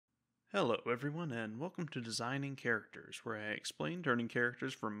Hello, everyone, and welcome to Designing Characters, where I explain turning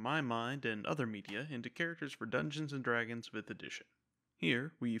characters from my mind and other media into characters for Dungeons and Dragons 5th edition.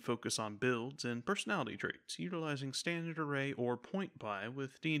 Here, we focus on builds and personality traits, utilizing standard array or point buy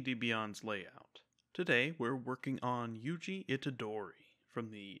with D&D Beyond's layout. Today, we're working on Yuji Itadori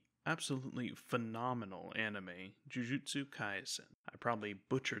from the absolutely phenomenal anime Jujutsu Kaisen. I probably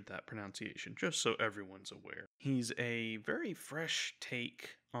butchered that pronunciation just so everyone's aware. He's a very fresh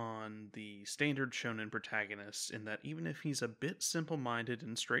take on the standard shonen protagonist in that even if he's a bit simple-minded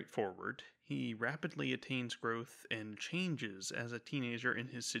and straightforward, he rapidly attains growth and changes as a teenager in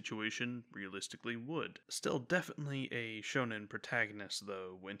his situation realistically would. Still definitely a shonen protagonist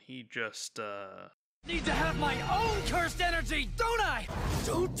though, when he just Need to have my own cursed energy, don't I?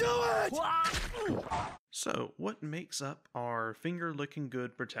 Don't do it! So, what makes up our finger-licking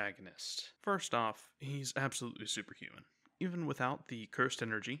good protagonist? First off, he's absolutely superhuman. Even without the cursed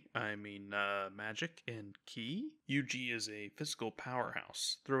energy, magic and ki, Yuji is a physical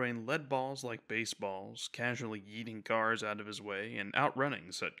powerhouse, throwing lead balls like baseballs, casually yeeting cars out of his way, and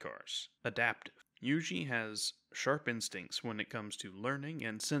outrunning said cars. Adaptive. Yuji has sharp instincts when it comes to learning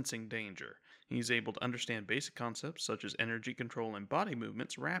and sensing danger. He's able to understand basic concepts such as energy control and body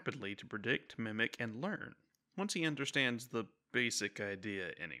movements rapidly to predict, mimic, and learn. Once he understands the basic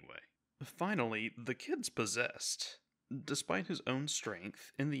idea anyway. Finally, the kid's possessed. Despite his own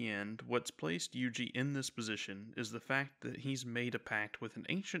strength, in the end, what's placed Yuji in this position is the fact that he's made a pact with an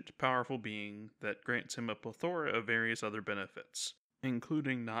ancient, powerful being that grants him a plethora of various other benefits,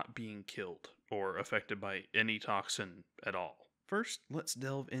 including not being killed or affected by any toxin at all. First, let's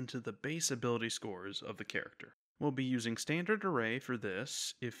delve into the base ability scores of the character. We'll be using standard array for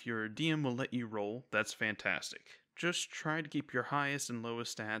this. If your DM will let you roll, that's fantastic. Just try to keep your highest and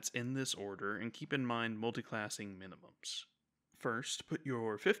lowest stats in this order and keep in mind multiclassing minimums. First, put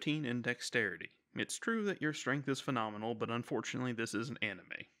your 15 in dexterity. It's true that your strength is phenomenal, but unfortunately this is an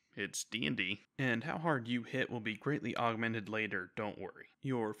anime. It's D&D, and how hard you hit will be greatly augmented later, don't worry.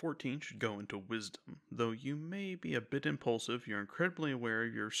 Your 14 should go into wisdom. Though you may be a bit impulsive, you're incredibly aware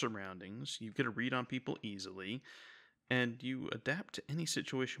of your surroundings, you get a read on people easily, and you adapt to any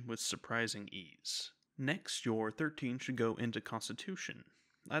situation with surprising ease. Next, your 13 should go into constitution.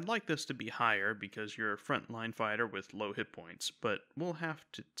 I'd like this to be higher because you're a frontline fighter with low hit points, but we'll have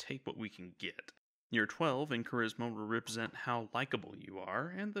to take what we can get. Your 12 in charisma will represent how likable you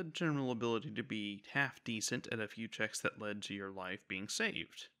are, and the general ability to be half decent at a few checks that led to your life being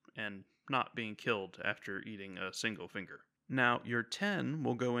saved, and not being killed after eating a single finger. Now, your 10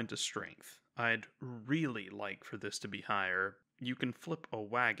 will go into strength. I'd really like for this to be higher. You can flip a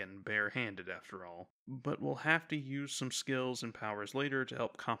wagon barehanded after all, but we'll have to use some skills and powers later to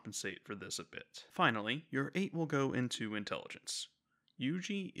help compensate for this a bit. Finally, your 8 will go into intelligence.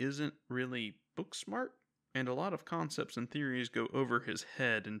 Yuji isn't really book smart, and a lot of concepts and theories go over his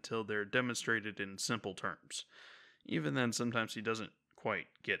head until they're demonstrated in simple terms. Even then, sometimes he doesn't quite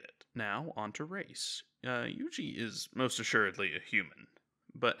get it. Now, on to race. Yuji is most assuredly a human,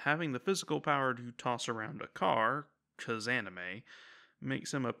 but having the physical power to toss around a car, 'cause anime,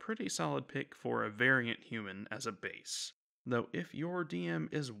 makes him a pretty solid pick for a variant human as a base. Though if your DM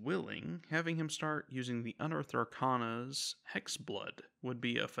is willing, having him start using the Unearthed Arcana's Hex Blood would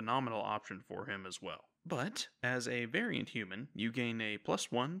be a phenomenal option for him as well. But, as a variant human, you gain a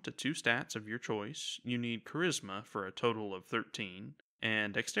 +1 to 2 stats of your choice, you need Charisma for a total of 13,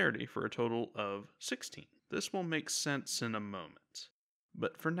 and Dexterity for a total of 16. This will make sense in a moment.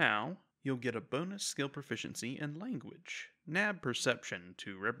 But for now, you'll get a bonus skill proficiency in language. Nab Perception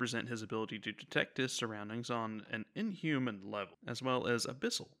to represent his ability to detect his surroundings on an inhuman level, as well as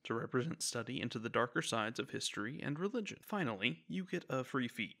Abyssal to represent study into the darker sides of history and religion. Finally, you get a free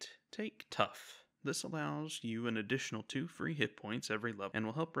feat. Take Tough. This allows you an additional 2 free hit points every level and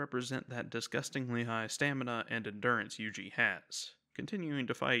will help represent that disgustingly high stamina and endurance Yuji has. Continuing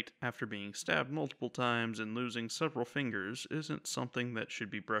to fight after being stabbed multiple times and losing several fingers isn't something that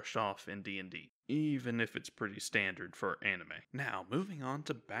should be brushed off in D&D, even if it's pretty standard for anime. Now, moving on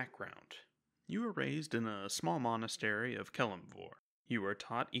to background. You were raised in a small monastery of Kelemvor. You are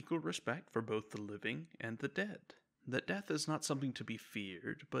taught equal respect for both the living and the dead. That death is not something to be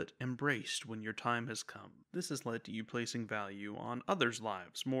feared, but embraced when your time has come. This has led to you placing value on others'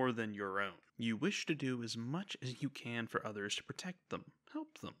 lives more than your own. You wish to do as much as you can for others to protect them,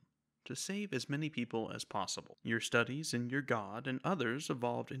 help them, to save as many people as possible. Your studies in your god and others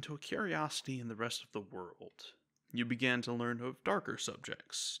evolved into a curiosity in the rest of the world. You began to learn of darker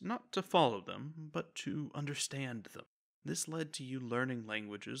subjects, not to follow them, but to understand them. This led to you learning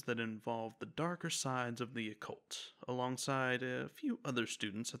languages that involved the darker sides of the occult, alongside a few other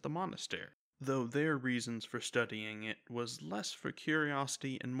students at the monastery, though their reasons for studying it was less for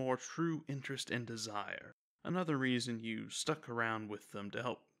curiosity and more true interest and desire. Another reason you stuck around with them to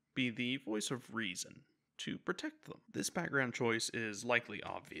help be the voice of reason, to protect them. This background choice is likely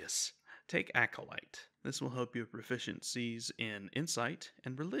obvious. Take Acolyte. This will help you with proficiencies in insight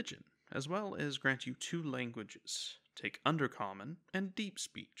and religion, as well as grant you 2 languages. Take Undercommon and Deep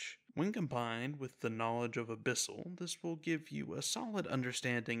Speech. When combined with the knowledge of Abyssal, this will give you a solid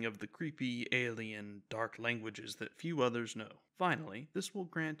understanding of the creepy, alien, dark languages that few others know. Finally, this will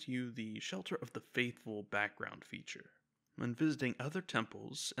grant you the Shelter of the Faithful background feature. When visiting other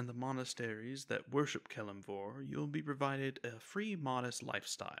temples and the monasteries that worship Kelemvor, you'll be provided a free modest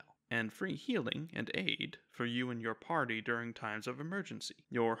lifestyle, and free healing and aid for you and your party during times of emergency.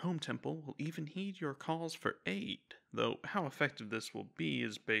 Your home temple will even heed your calls for aid, though how effective this will be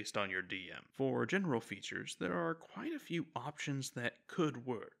is based on your DM. For general features, there are quite a few options that could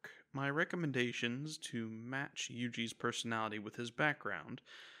work. My recommendations to match Yuji's personality with his background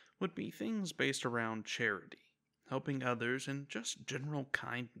would be things based around charity, helping others, and just general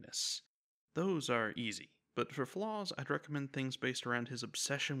kindness. Those are easy. But for flaws, I'd recommend things based around his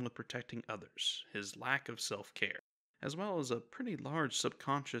obsession with protecting others, his lack of self-care, as well as a pretty large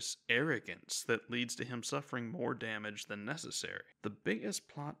subconscious arrogance that leads to him suffering more damage than necessary. The biggest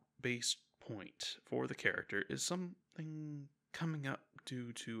plot-based point for the character is something coming up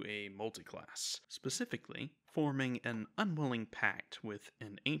due to a multiclass, specifically forming an unwilling pact with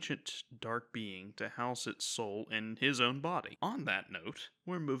an ancient dark being to house its soul in his own body. On that note,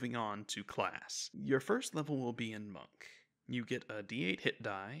 we're moving on to class. Your first level will be in Monk. You get a d8 hit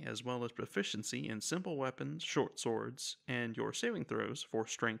die, as well as proficiency in simple weapons, short swords, and your saving throws for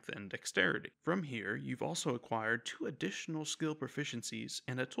strength and dexterity. From here, you've also acquired 2 additional skill proficiencies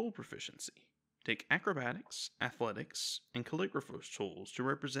and a tool proficiency. Take acrobatics, athletics, and calligrapher's tools to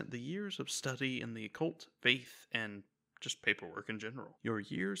represent the years of study in the occult, faith, and just paperwork in general. Your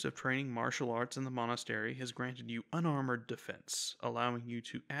years of training martial arts in the monastery has granted you unarmored defense, allowing you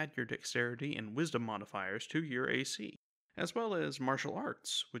to add your dexterity and wisdom modifiers to your AC, as well as martial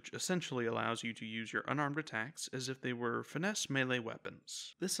arts, which essentially allows you to use your unarmed attacks as if they were finesse melee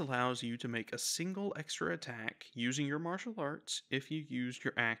weapons. This allows you to make a single extra attack using your martial arts if you used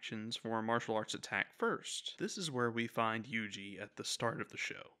your actions for a martial arts attack first. This is where we find Yuji at the start of the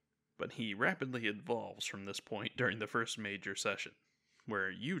show, but he rapidly evolves from this point during the first major session, where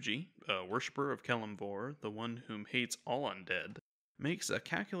Yuji, a worshipper of Kelemvor, the one whom hates all undead, makes a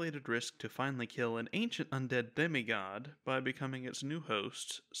calculated risk to finally kill an ancient undead demigod by becoming its new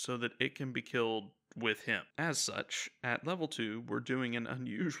host so that it can be killed with him. As such, at level 2, we're doing an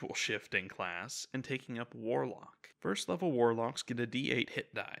unusual shift in class and taking up Warlock. First level Warlocks get a d8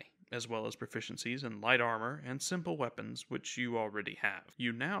 hit die, as well as proficiencies in light armor and simple weapons, which you already have.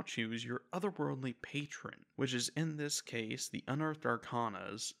 You now choose your otherworldly patron, which is in this case the Unearthed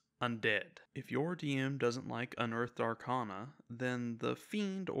Arcana's Undead. If your DM doesn't like Unearthed Arcana, then the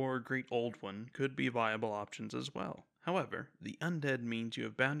Fiend or Great Old One could be viable options as well. However, the Undead means you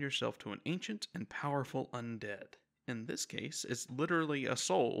have bound yourself to an ancient and powerful undead. In this case, it's literally a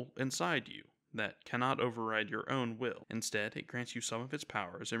soul inside you that cannot override your own will. Instead, it grants you some of its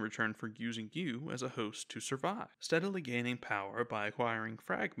powers in return for using you as a host to survive, steadily gaining power by acquiring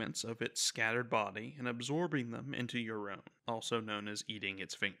fragments of its scattered body and absorbing them into your own, also known as eating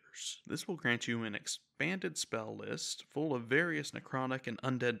its fingers. This will grant you an expanded spell list full of various necrotic and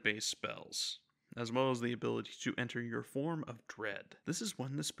undead-based spells, as well as the ability to enter your form of dread. This is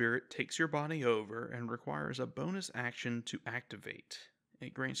when the spirit takes your body over and requires a bonus action to activate.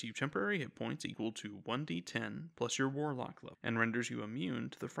 It grants you temporary hit points equal to 1d10 plus your warlock level, and renders you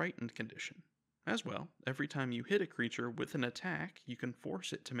immune to the frightened condition. As well, every time you hit a creature with an attack, you can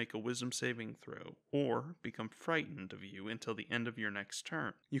force it to make a wisdom saving throw, or become frightened of you until the end of your next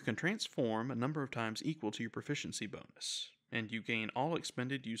turn. You can transform a number of times equal to your proficiency bonus, and you gain all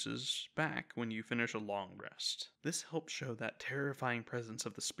expended uses back when you finish a long rest. This helps show that terrifying presence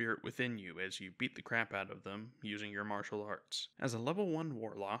of the spirit within you as you beat the crap out of them using your martial arts. As a level 1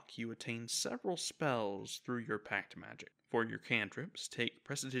 warlock, you attain several spells through your pact magic. For your cantrips, take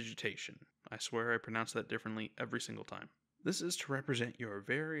Prestidigitation. I swear I pronounce that differently every single time. This is to represent your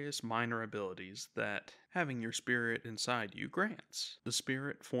various minor abilities that having your spirit inside you grants. The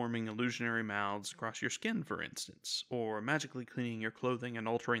spirit forming illusionary mouths across your skin, for instance, or magically cleaning your clothing and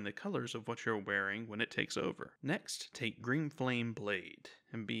altering the colors of what you're wearing when it takes over. Next, take Green Flame Blade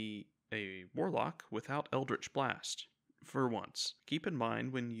and be a warlock without Eldritch Blast. For once, keep in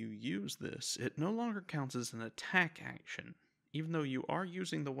mind when you use this, it no longer counts as an attack action, even though you are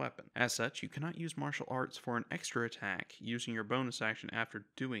using the weapon. As such, you cannot use martial arts for an extra attack using your bonus action after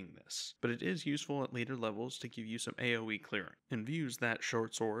doing this, but it is useful at later levels to give you some AoE clearing. Infuse that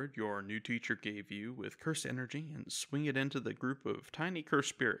short sword your new teacher gave you with cursed energy and swing it into the group of tiny cursed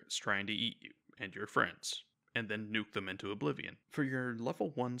spirits trying to eat you and your friends, and then nuke them into oblivion. For your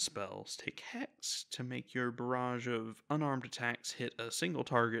level 1 spells, take Hex to make your barrage of unarmed attacks hit a single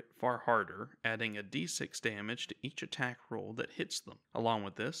target far harder, adding a d6 damage to each attack roll that hits them. Along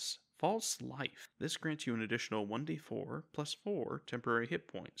with this, False Life. This grants you an additional 1d4 plus 4 temporary hit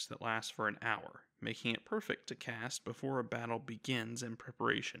points that last for an hour, making it perfect to cast before a battle begins in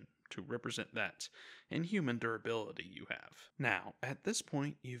preparation to represent that inhuman durability you have. Now, at this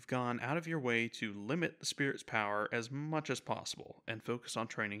point, you've gone out of your way to limit the spirit's power as much as possible and focus on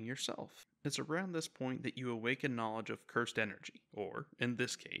training yourself. It's around this point that you awaken knowledge of cursed energy, or, in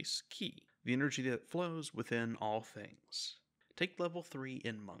this case, Ki, the energy that flows within all things. Take level 3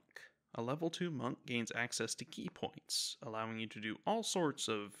 in Monk. A level 2 monk gains access to Ki points, allowing you to do all sorts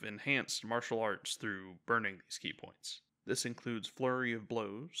of enhanced martial arts through burning these Ki points. This includes Flurry of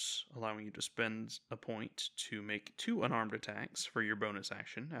Blows, allowing you to spend a point to make 2 unarmed attacks for your bonus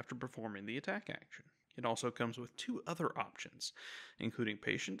action after performing the attack action. It also comes with 2 other options, including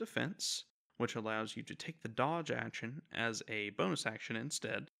Patient Defense, which allows you to take the dodge action as a bonus action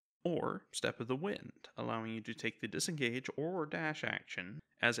instead, or Step of the Wind, allowing you to take the disengage or dash action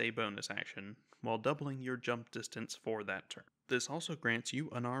as a bonus action while doubling your jump distance for that turn. This also grants you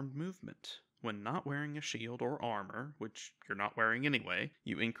unarmed movement. When not wearing a shield or armor, which you're not wearing anyway,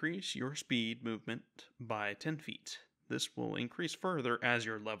 you increase your speed movement by 10 feet. This will increase further as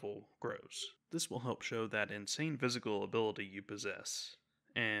your level grows. This will help show that insane physical ability you possess,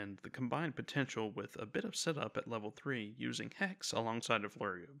 and the combined potential with a bit of setup at level 3 using Hex alongside a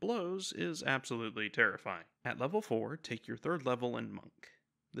Flurry of Blows is absolutely terrifying. At level 4, take your 3rd level in Monk.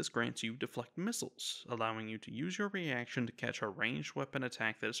 This grants you Deflect Missiles, allowing you to use your reaction to catch a ranged weapon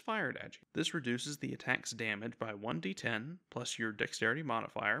attack that is fired at you. This reduces the attack's damage by 1d10, plus your Dexterity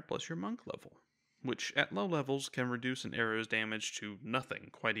modifier, plus your Monk level, which at low levels can reduce an arrow's damage to nothing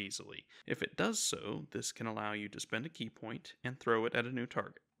quite easily. If it does so, this can allow you to spend a Ki point and throw it at a new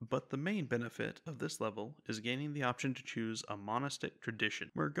target. But the main benefit of this level is gaining the option to choose a monastic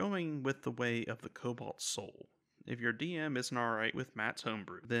tradition. We're going with the way of the Cobalt Soul. If your DM isn't alright with Matt's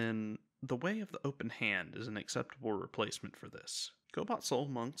homebrew, then the Way of the Open Hand is an acceptable replacement for this. Cobalt Soul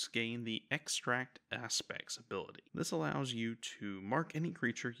monks gain the Extract Aspects ability. This allows you to mark any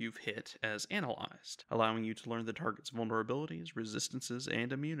creature you've hit as analyzed, allowing you to learn the target's vulnerabilities, resistances,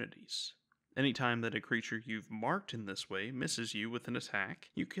 and immunities. Anytime that a creature you've marked in this way misses you with an attack,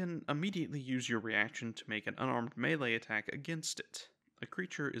 you can immediately use your reaction to make an unarmed melee attack against it. A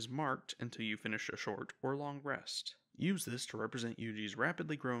creature is marked until you finish a short or long rest. Use this to represent Yuji's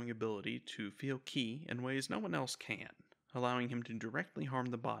rapidly growing ability to feel Ki in ways no one else can, allowing him to directly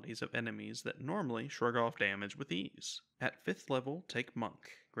harm the bodies of enemies that normally shrug off damage with ease. At 5th level, take Monk,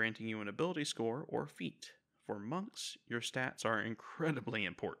 granting you an ability score or feat. For monks, your stats are incredibly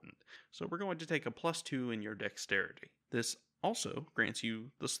important, so we're going to take a +2 in your dexterity. This also grants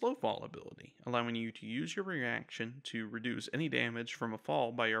you the Slow Fall ability, allowing you to use your reaction to reduce any damage from a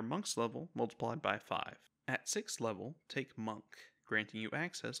fall by your monk's level multiplied by 5. At 6th level, take Monk, granting you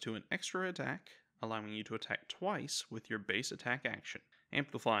access to an extra attack, allowing you to attack twice with your base attack action,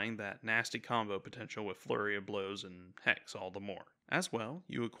 amplifying that nasty combo potential with Flurry of Blows and Hex all the more. As well,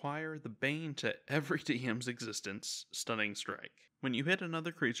 you acquire the bane to every DM's existence, Stunning Strike. When you hit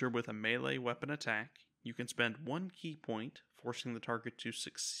another creature with a melee weapon attack, you can spend 1 Ki point, forcing the target to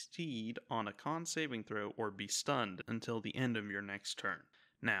succeed on a con saving throw or be stunned until the end of your next turn.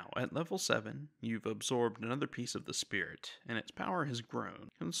 Now, at level 7, you've absorbed another piece of the spirit, and its power has grown.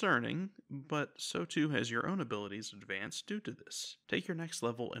 Concerning, but so too has your own abilities advanced due to this. Take your next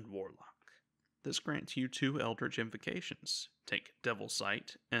level in Warlock. This grants you 2 Eldritch Invocations. Take Devil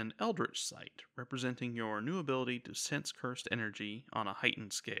Sight and Eldritch Sight, representing your new ability to sense cursed energy on a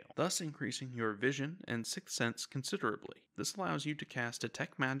heightened scale, thus increasing your vision and sixth sense considerably. This allows you to cast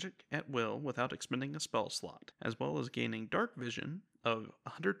Detect Magic at will without expending a spell slot, as well as gaining Dark Vision of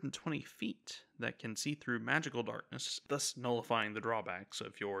 120 feet that can see through magical darkness, thus nullifying the drawbacks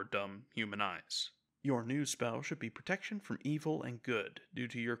of your dumb human eyes. Your new spell should be Protection from Evil and Good, due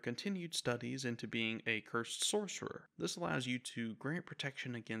to your continued studies into being a cursed sorcerer. This allows you to grant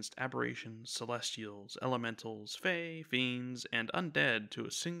protection against aberrations, celestials, elementals, fae, fiends, and undead to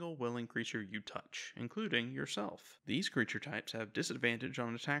a single willing creature you touch, including yourself. These creature types have disadvantage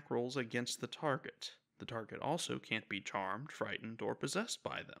on attack rolls against the target. The target also can't be charmed, frightened, or possessed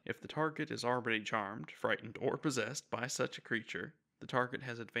by them. If the target is already charmed, frightened, or possessed by such a creature, the target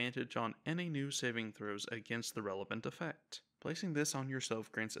has advantage on any new saving throws against the relevant effect. Placing this on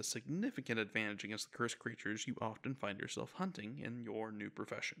yourself grants a significant advantage against the cursed creatures you often find yourself hunting in your new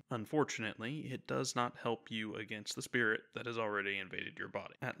profession. Unfortunately, it does not help you against the spirit that has already invaded your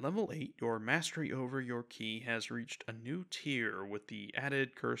body. At level 8, your mastery over your ki has reached a new tier with the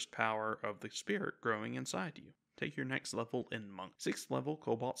added cursed power of the spirit growing inside you. Take your next level in Monk. 6th level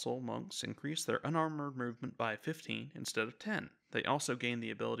Cobalt Soul monks increase their unarmored movement by 15 instead of 10. They also gain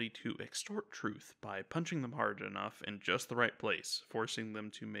the ability to extort truth by punching them hard enough in just the right place, forcing them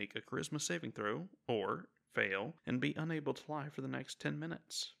to make a charisma saving throw, or fail, and be unable to lie for the next 10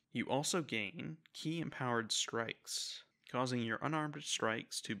 minutes. You also gain ki-empowered strikes, causing your unarmed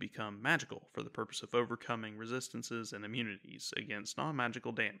strikes to become magical for the purpose of overcoming resistances and immunities against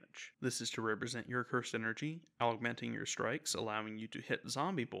non-magical damage. This is to represent your cursed energy, augmenting your strikes, allowing you to hit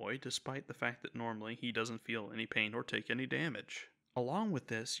Zombie Boy despite the fact that normally he doesn't feel any pain or take any damage. Along with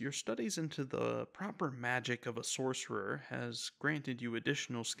this, your studies into the proper magic of a sorcerer has granted you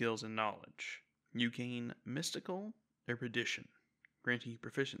additional skills and knowledge. You gain Mystical Erudition, granting you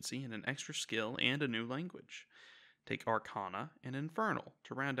proficiency in an extra skill and a new language. Take Arcana and Infernal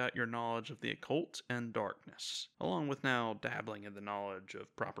to round out your knowledge of the occult and darkness, along with now dabbling in the knowledge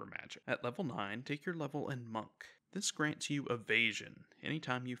of proper magic. At level 9, take your level in Monk. This grants you Evasion.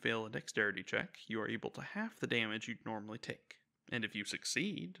 Anytime you fail a dexterity check, you are able to half the damage you'd normally take. And if you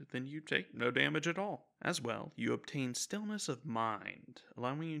succeed, then you take no damage at all. As well, you obtain Stillness of Mind,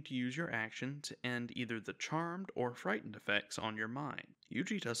 allowing you to use your action to end either the charmed or frightened effects on your mind.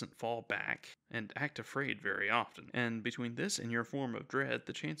 Yuji doesn't fall back and act afraid very often, and between this and your form of dread,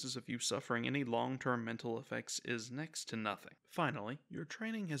 the chances of you suffering any long-term mental effects is next to nothing. Finally, your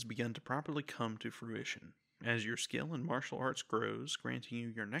training has begun to properly come to fruition, as your skill in martial arts grows, granting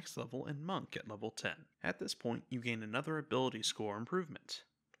you your next level in Monk at level 10. At this point, you gain another ability score improvement.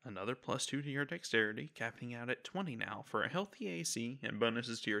 Another +2 to your dexterity, capping out at 20 now for a healthy AC and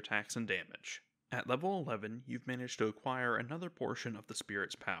bonuses to your attacks and damage. At level 11, you've managed to acquire another portion of the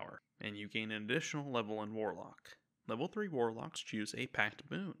spirit's power, and you gain an additional level in Warlock. Level 3 Warlocks choose a Pact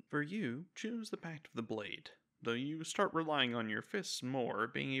Boon. For you, choose the Pact of the Blade. Though you start relying on your fists more,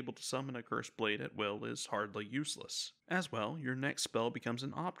 being able to summon a cursed blade at will is hardly useless. As well, your next spell becomes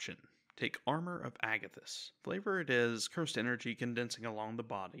an option. Take Armor of Agathis. Flavor it as cursed energy condensing along the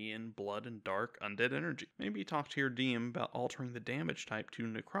body in blood and dark undead energy. Maybe talk to your DM about altering the damage type to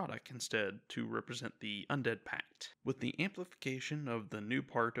necrotic instead to represent the undead pact. With the amplification of the new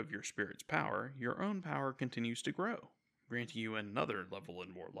part of your spirit's power, your own power continues to grow, granting you another level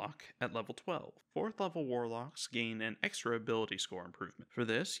in Warlock at level 12. 4th level Warlocks gain an extra ability score improvement. For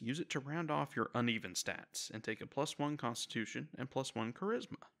this, use it to round off your uneven stats and take a +1 Constitution and +1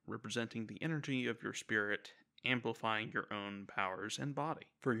 Charisma, representing the energy of your spirit, amplifying your own powers and body.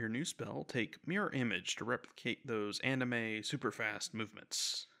 For your new spell, take Mirror Image to replicate those anime super fast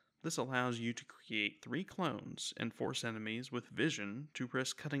movements. This allows you to create 3 clones and force enemies with vision to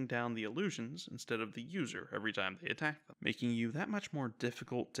risk cutting down the illusions instead of the user every time they attack them, making you that much more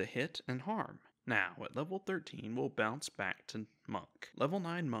difficult to hit and harm. Now, at level 13, we'll bounce back to Monk. Level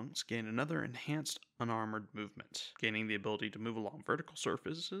 9 monks gain another enhanced unarmored movement, gaining the ability to move along vertical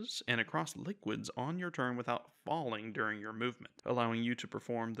surfaces and across liquids on your turn without falling during your movement, allowing you to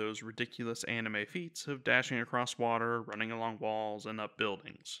perform those ridiculous anime feats of dashing across water, running along walls, and up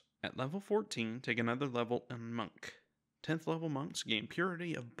buildings. At level 14, take another level in Monk. 10th level monks gain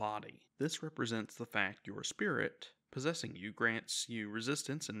Purity of Body. This represents the fact your spirit possessing you grants you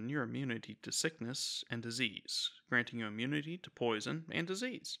resistance and near immunity to sickness and disease, granting you immunity to poison and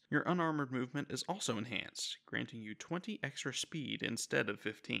disease. Your unarmored movement is also enhanced, granting you 20 extra speed instead of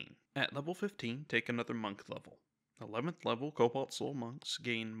 15. At level 15, take another monk level. 11th level Cobalt Soul monks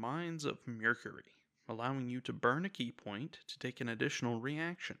gain Mines of Mercury, allowing you to burn a key point to take an additional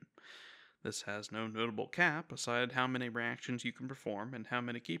reaction. This has no notable cap aside how many reactions you can perform and how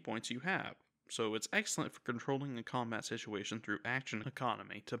many key points you have, so it's excellent for controlling a combat situation through action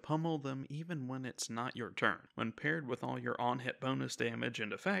economy to pummel them even when it's not your turn. When paired with all your on-hit bonus damage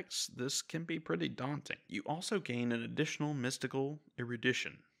and effects, this can be pretty daunting. You also gain an additional Mystical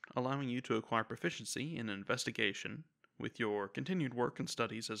Erudition, allowing you to acquire proficiency in investigation with your continued work and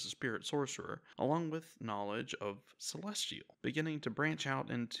studies as a spirit sorcerer, along with knowledge of Celestial, beginning to branch out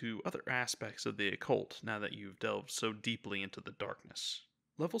into other aspects of the occult now that you've delved so deeply into the darkness.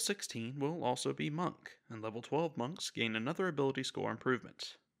 Level 16 will also be Monk, and level 12 monks gain another ability score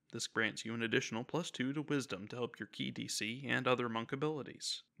improvement. This grants you an additional +2 to Wisdom to help your Ki DC and other monk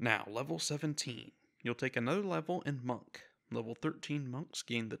abilities. Now, level 17. you'll take another level in Monk. Level 13 monks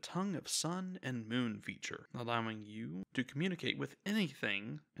gain the Tongue of Sun and Moon feature, allowing you to communicate with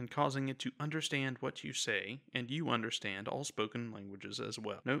anything and causing it to understand what you say, and you understand all spoken languages as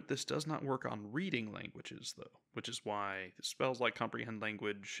well. Note this does not work on reading languages though, which is why spells like Comprehend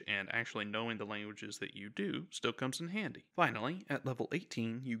Language and actually knowing the languages that you do still comes in handy. Finally, at level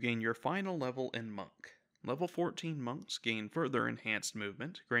 18, you gain your final level in Monk. Level 14 monks gain further enhanced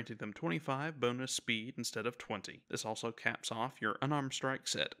movement, granting them 25 bonus speed instead of 20. This also caps off your unarmed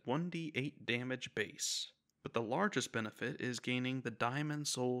strikes at 1d8 damage base. But the largest benefit is gaining the Diamond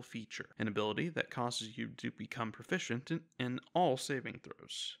Soul feature, an ability that causes you to become proficient in all saving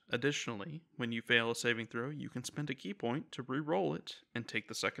throws. Additionally, when you fail a saving throw, you can spend a key point to re-roll it and take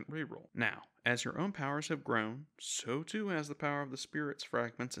the second re-roll. Now, as your own powers have grown, so too has the power of the spirit's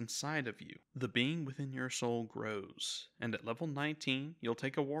fragments inside of you. The being within your soul grows, and at level 19, you'll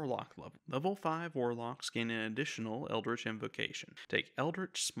take a Warlock level. Level 5 Warlocks gain an additional Eldritch Invocation. Take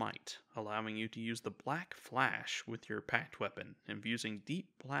Eldritch Smite, allowing you to use the Black Flash with your pact weapon, infusing deep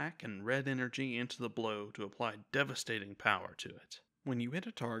black and red energy into the blow to apply devastating power to it. When you hit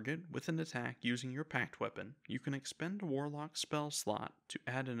a target with an attack using your pact weapon, you can expend a Warlock spell slot to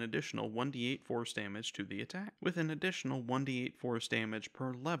add an additional 1d8 force damage to the attack, with an additional 1d8 force damage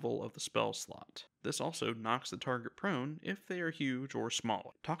per level of the spell slot. This also knocks the target prone if they are huge or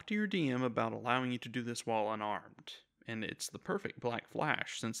small. Talk to your DM about allowing you to do this while unarmed. And it's the perfect Black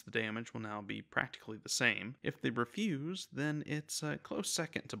Flash since the damage will now be practically the same. If they refuse, then it's a close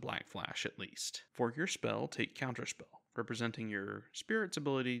second to Black Flash at least. For your spell, take Counterspell, representing your spirit's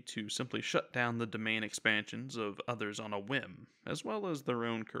ability to simply shut down the domain expansions of others on a whim, as well as their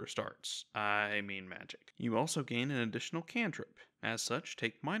own cursed arts. I mean magic. You also gain an additional cantrip. As such,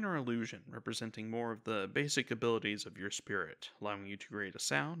 take Minor Illusion, representing more of the basic abilities of your spirit, allowing you to create a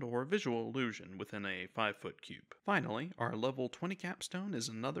sound or visual illusion within a 5-foot cube. Finally, our level 20 capstone is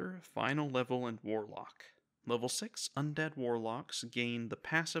another final level in Warlock. Level 6 Undead Warlocks gain the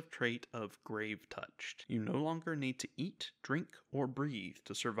passive trait of Grave Touched. You no longer need to eat, drink, or breathe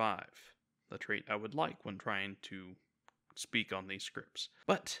to survive. The trait I would like when trying to speak on these scripts.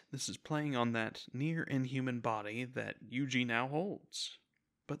 But this is playing on that near inhuman body that Yuji now holds.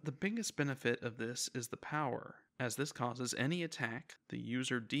 But the biggest benefit of this is the power, as this causes any attack the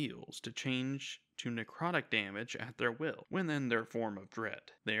user deals to change to necrotic damage at their will, when in their form of dread.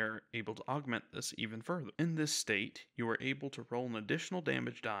 They are able to augment this even further. In this state, you are able to roll an additional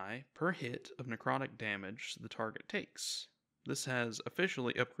damage die per hit of necrotic damage the target takes. This has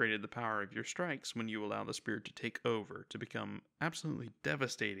officially upgraded the power of your strikes when you allow the spirit to take over to become absolutely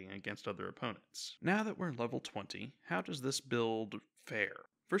devastating against other opponents. Now that we're level 20, how does this build fare?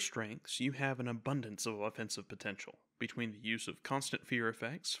 For strengths, you have an abundance of offensive potential, between the use of constant fear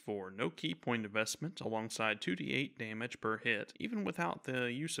effects for no key point investment alongside 2d8 damage per hit, even without the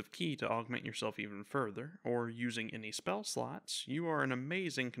use of key to augment yourself even further, or using any spell slots, you are an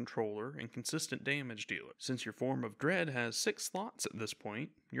amazing controller and consistent damage dealer. Since your form of dread has 6 slots at this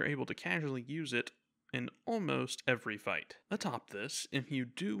point, you're able to casually use it in almost every fight. Atop this, if you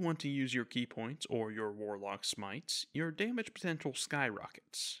do want to use your key points or your Warlock smites, your damage potential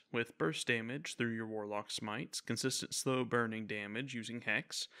skyrockets, with burst damage through your Warlock smites, consistent slow burning damage using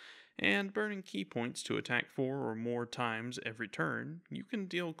Hex, and burning key points to attack 4 or more times every turn. You can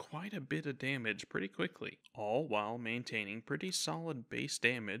deal quite a bit of damage pretty quickly, all while maintaining pretty solid base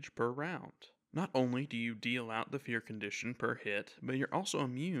damage per round. Not only do you deal out the fear condition per hit, but you're also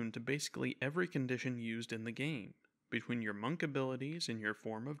immune to basically every condition used in the game. Between your monk abilities and your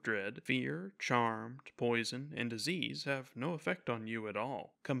form of dread, fear, charmed, poison, and disease have no effect on you at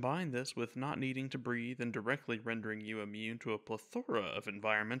all. Combine this with not needing to breathe and directly rendering you immune to a plethora of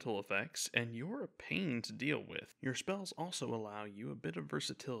environmental effects, and you're a pain to deal with. Your spells also allow you a bit of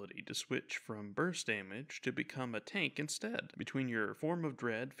versatility to switch from burst damage to become a tank instead. Between your form of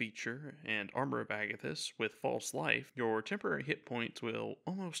dread feature and Armor of Agathis with false life, your temporary hit points will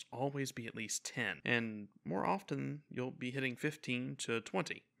almost always be at least 10, and more often you'll be hitting 15 to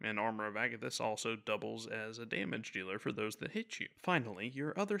 20, and Armor of Agathis also doubles as a damage dealer for those that hit you. Finally,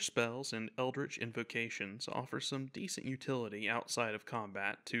 your other spells and Eldritch invocations offer some decent utility outside of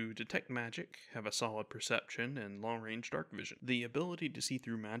combat to detect magic, have a solid perception, and long-range dark vision. The ability to see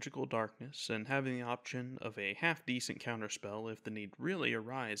through magical darkness and having the option of a half-decent counterspell if the need really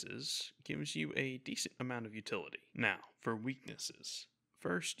arises gives you a decent amount of utility. Now, for weaknesses.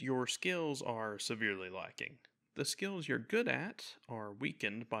 First, your skills are severely lacking. The skills you're good at are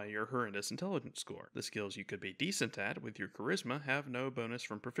weakened by your horrendous intelligence score. The skills you could be decent at with your charisma have no bonus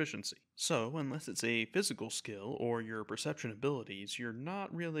from proficiency. So, unless it's a physical skill or your perception abilities, you're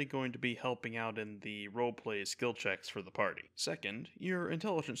not really going to be helping out in the roleplay skill checks for the party. Second, your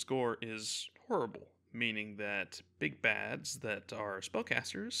intelligence score is horrible, meaning that big bads that are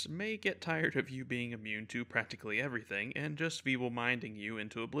spellcasters may get tired of you being immune to practically everything and just feeble-minding you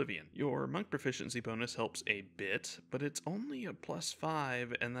into oblivion. Your monk proficiency bonus helps a bit, but it's only a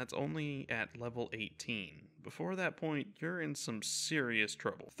 +5, and that's only at level 18. Before that point, you're in some serious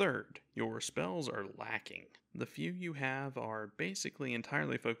trouble. Third, your spells are lacking. The few you have are basically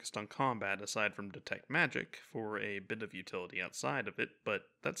entirely focused on combat aside from detect magic for a bit of utility outside of it, but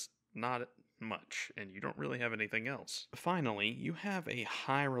that's not much, and you don't really have anything else. Finally, you have a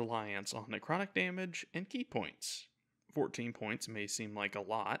high reliance on necrotic damage and key points. 14 points may seem like a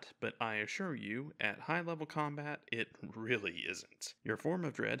lot, but I assure you, at high level combat, it really isn't. Your Form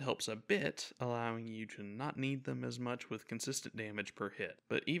of Dread helps a bit, allowing you to not need them as much with consistent damage per hit,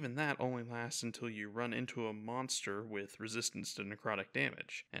 but even that only lasts until you run into a monster with resistance to necrotic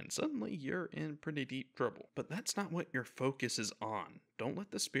damage, and suddenly you're in pretty deep trouble. But that's not what your focus is on. Don't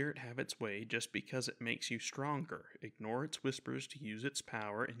let the spirit have its way just because it makes you stronger. Ignore its whispers to use its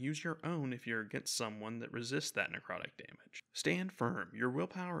power, and use your own if you're against someone that resists that necrotic damage. Stand firm. Your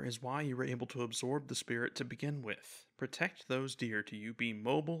willpower is why you were able to absorb the spirit to begin with. Protect those dear to you, be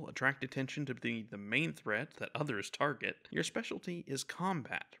mobile, attract attention to be the main threat that others target. Your specialty is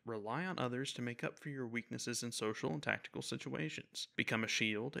combat. Rely on others to make up for your weaknesses in social and tactical situations. Become a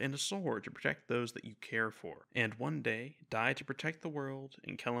shield and a sword to protect those that you care for. And one day, die to protect the world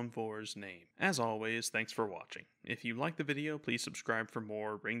in Kelemvor's name. As always, thanks for watching. If you like the video, please subscribe for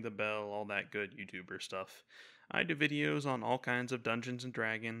more, ring the bell, all that good YouTuber stuff. I do videos on all kinds of Dungeons &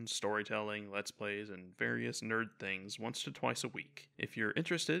 Dragons, storytelling, let's plays, and various nerd things once to twice a week. If you're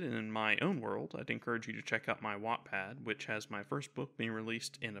interested in my own world, I'd encourage you to check out my Wattpad, which has my first book being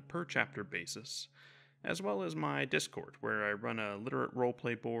released in a per-chapter basis, as well as my Discord, where I run a literate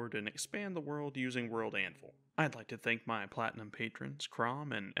roleplay board and expand the world using World Anvil. I'd like to thank my Platinum patrons,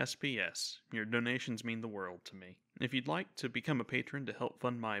 Crom and SPS. Your donations mean the world to me. If you'd like to become a patron to help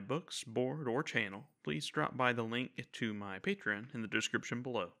fund my books, board, or channel, please drop by the link to my Patreon in the description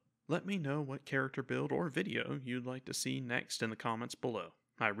below. Let me know what character build or video you'd like to see next in the comments below.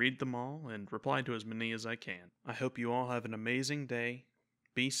 I read them all and reply to as many as I can. I hope you all have an amazing day.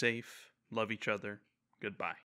 Be safe. Love each other. Goodbye.